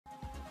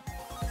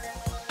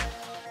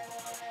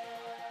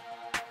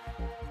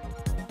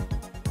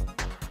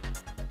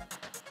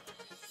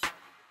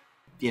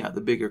yeah,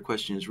 the bigger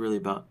question is really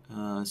about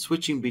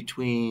switching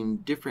between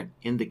different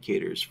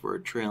indicators for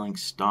a trailing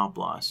stop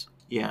loss.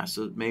 Yeah,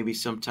 so maybe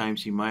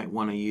sometimes you might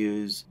want to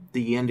use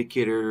the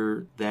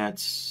indicator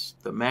that's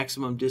the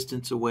maximum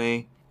distance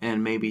away,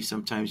 and maybe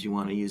sometimes you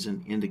want to use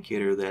an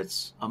indicator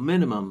that's a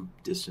minimum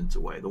distance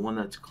away, the one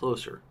that's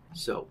closer.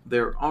 So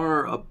there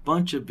are a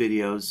bunch of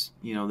videos,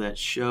 that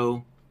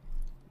show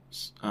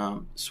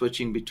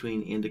switching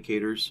between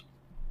indicators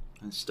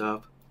and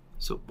stuff.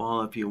 So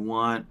Paul, if you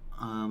want,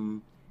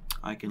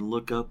 I can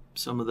look up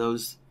some of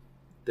those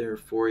there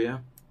for you,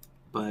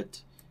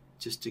 but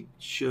just to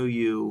show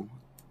you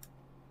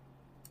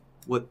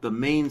what the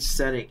main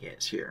setting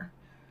is here.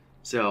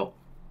 So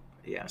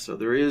yeah, so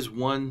there is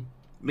one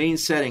main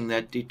setting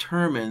that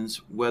determines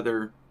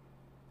whether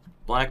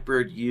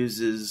BlackBird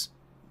uses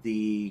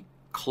the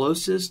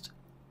closest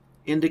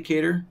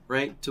indicator,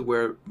 right, to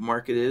where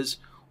market is,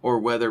 or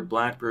whether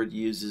BlackBird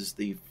uses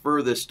the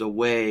furthest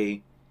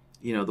away,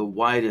 the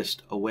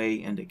widest away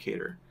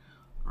indicator,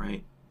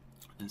 right?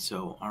 And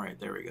so, all right,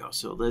 there we go.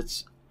 So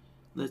let's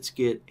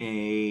get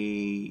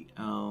a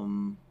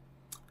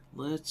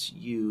let's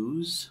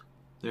use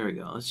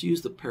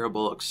the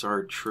parabolic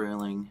SAR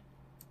trailing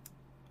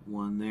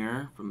one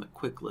there from the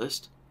quick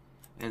list.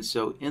 And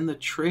so in the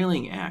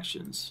trailing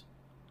actions,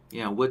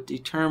 what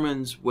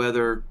determines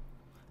whether,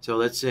 so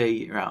let's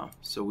say,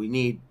 so we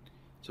need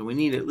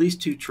at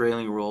least 2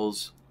 trailing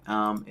rolls,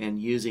 and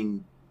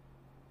using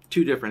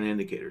 2 different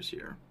indicators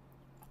here.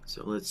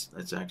 So let's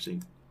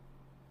actually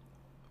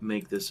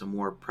make this a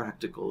more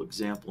practical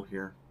example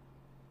here.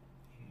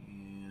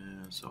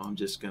 And so I'm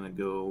just going to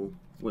go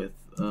with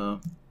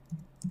and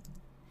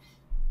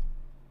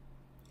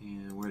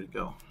where'd it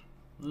go?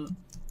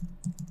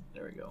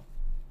 There we go.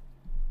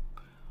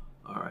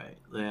 All right,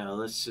 yeah,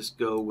 let's just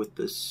go with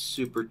the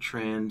super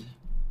trend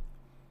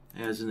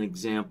as an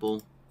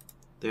example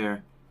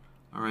there.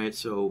 All right,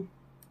 so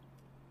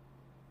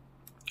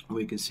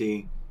we can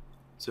see,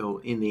 so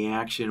in the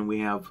action we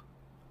have,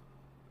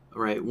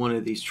 all right, one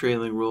of these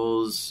trailing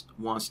rolls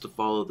wants to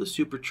follow the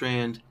super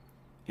trend,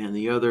 and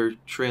the other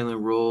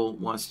trailing roll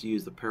wants to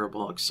use the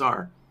parabolic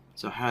SAR.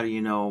 So how do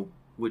you know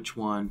which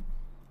one,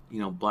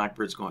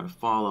 BlackBird's going to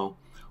follow?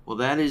 Well,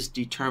 that is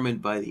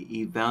determined by the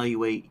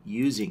evaluate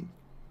using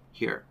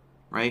here,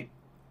 right?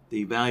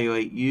 The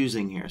evaluate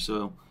using here.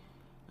 So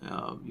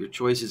your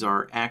choices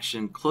are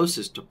action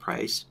closest to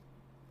price,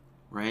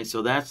 right?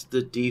 So that's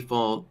the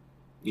default,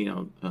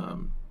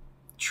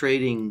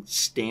 trading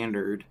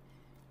standard,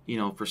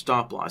 for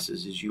stop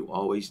losses, is you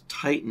always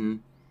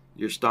tighten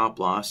your stop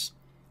loss.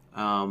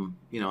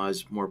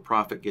 As more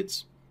profit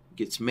gets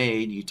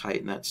made, you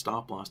tighten that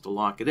stop loss to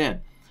lock it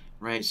in,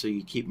 right? So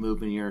you keep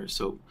moving your,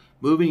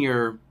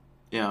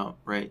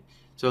 right?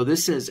 So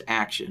this says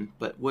action,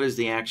 but what is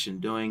the action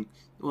doing?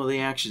 Well, the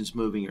action's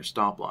moving your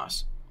stop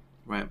loss,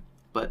 right?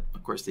 But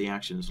of course the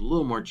action is a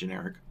little more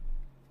generic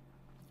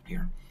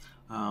here.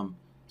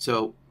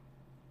 So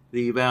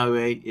the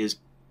evaluate is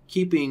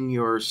keeping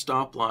your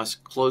stop loss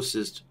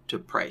closest to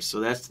price. So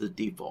that's the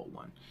default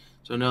one.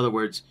 So in other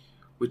words,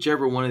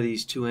 whichever one of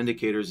these 2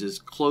 indicators is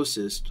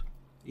closest,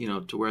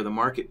 to where the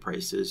market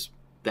price is,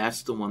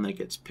 that's the one that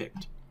gets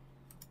picked.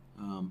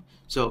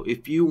 So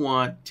if you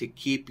want to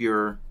keep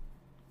your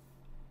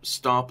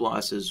stop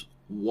losses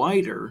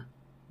wider,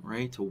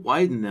 right, to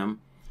widen them,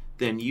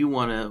 then you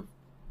want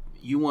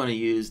to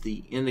use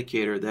the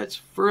indicator that's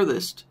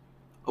furthest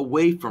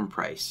away from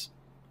price,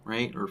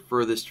 right, or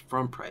furthest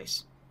from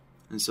price.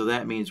 And so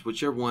that means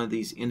whichever one of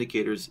these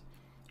indicators,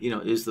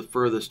 is the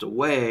furthest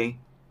away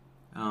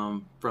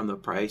from the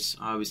price,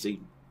 obviously,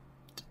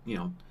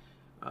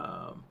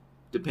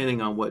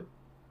 depending on what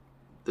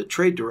the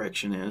trade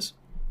direction is,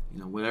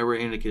 whatever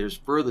indicator is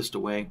furthest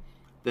away,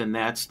 then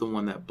that's the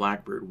one that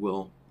BlackBird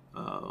will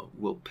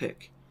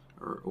pick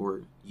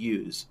or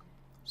use.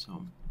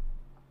 So,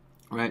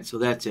 right, so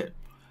that's it.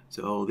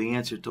 So the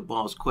answer to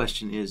Paul's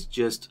question is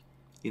just,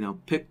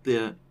 pick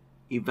the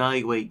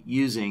evaluate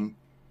using,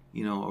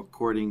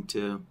 according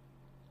to,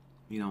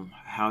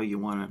 how you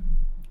want to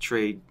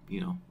trade,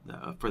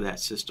 for that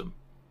system.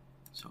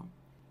 So,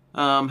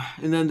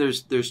 and then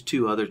there's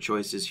 2 other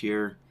choices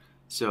here.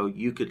 So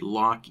you could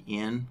lock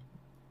in,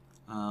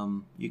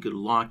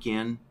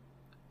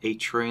 a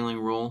trailing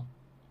roll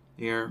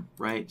here,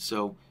 right?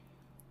 So,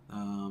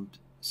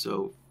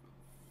 so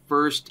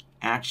first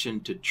action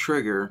to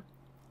trigger,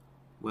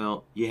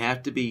 well, you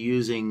have to be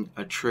using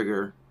a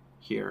trigger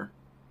here.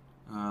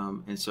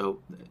 And so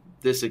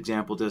this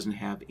example doesn't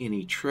have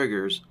any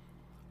triggers,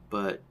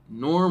 but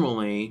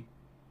normally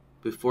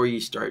before you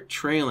start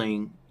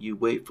trailing, you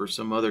wait for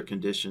some other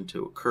condition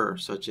to occur,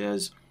 such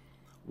as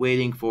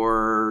waiting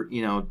for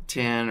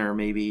 10 or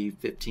maybe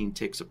 15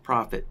 ticks of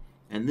profit,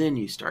 and then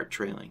you start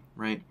trailing,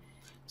 right?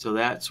 So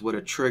that's what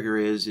a trigger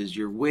is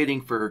you're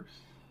waiting for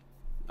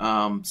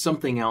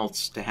something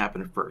else to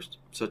happen first,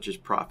 such as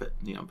profit,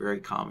 very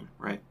common,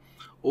 right?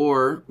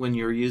 Or when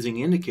you're using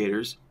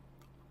indicators,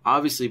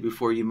 obviously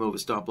before you move a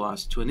stop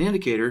loss to an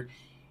indicator,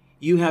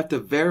 you have to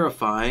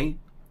verify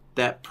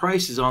that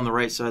price is on the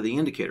right side of the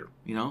indicator.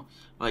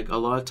 Like a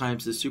lot of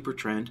times the super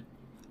trend,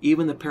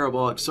 even the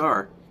parabolic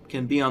SAR,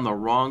 can be on the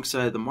wrong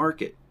side of the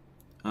market,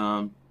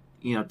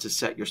 to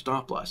set your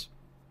stop loss.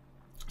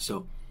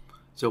 So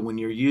when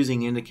you're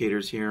using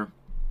indicators here,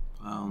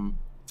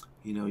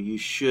 you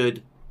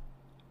should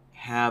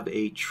have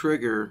a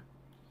trigger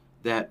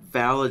that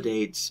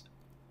validates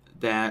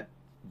that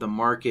the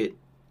market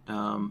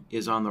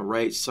is on the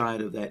right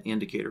side of that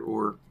indicator,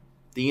 or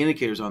the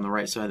indicator is on the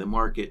right side of the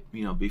market,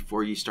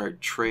 before you start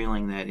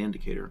trailing that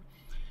indicator.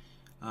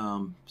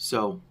 All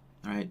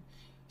right.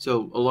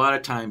 So a lot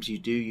of times you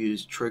do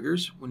use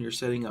triggers when you're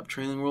setting up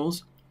trailing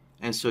rules,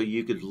 and so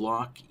you could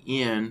lock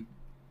in,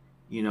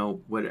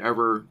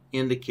 whatever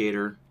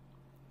indicator,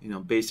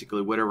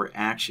 basically whatever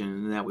action,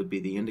 and that would be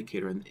the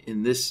indicator. And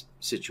in this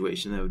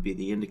situation, that would be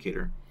the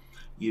indicator.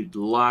 You'd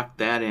lock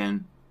that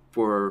in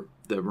for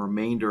the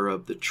remainder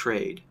of the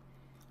trade.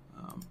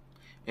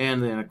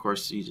 And then, of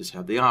course, you just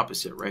have the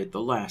opposite, right?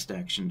 The last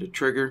action to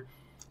trigger.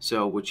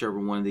 So whichever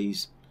one of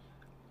these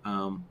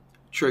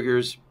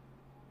triggers,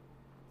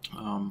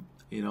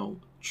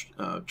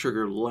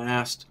 trigger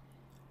last,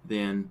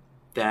 then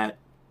that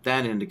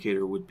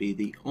indicator would be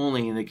the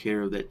only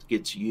indicator that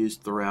gets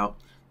used throughout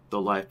the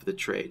life of the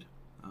trade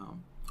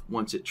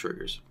once it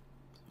triggers.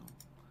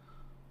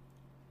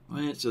 All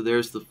right, so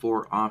there's the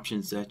 4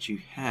 options that you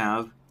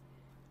have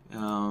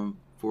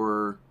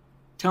for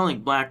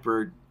telling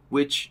BlackBird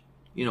which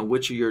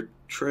of your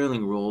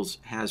trailing rules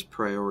has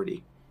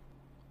priority.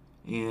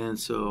 And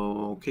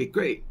so, okay,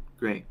 great.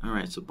 All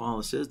right, so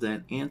Bala says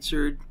that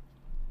answered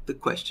the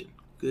question.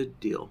 Good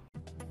deal.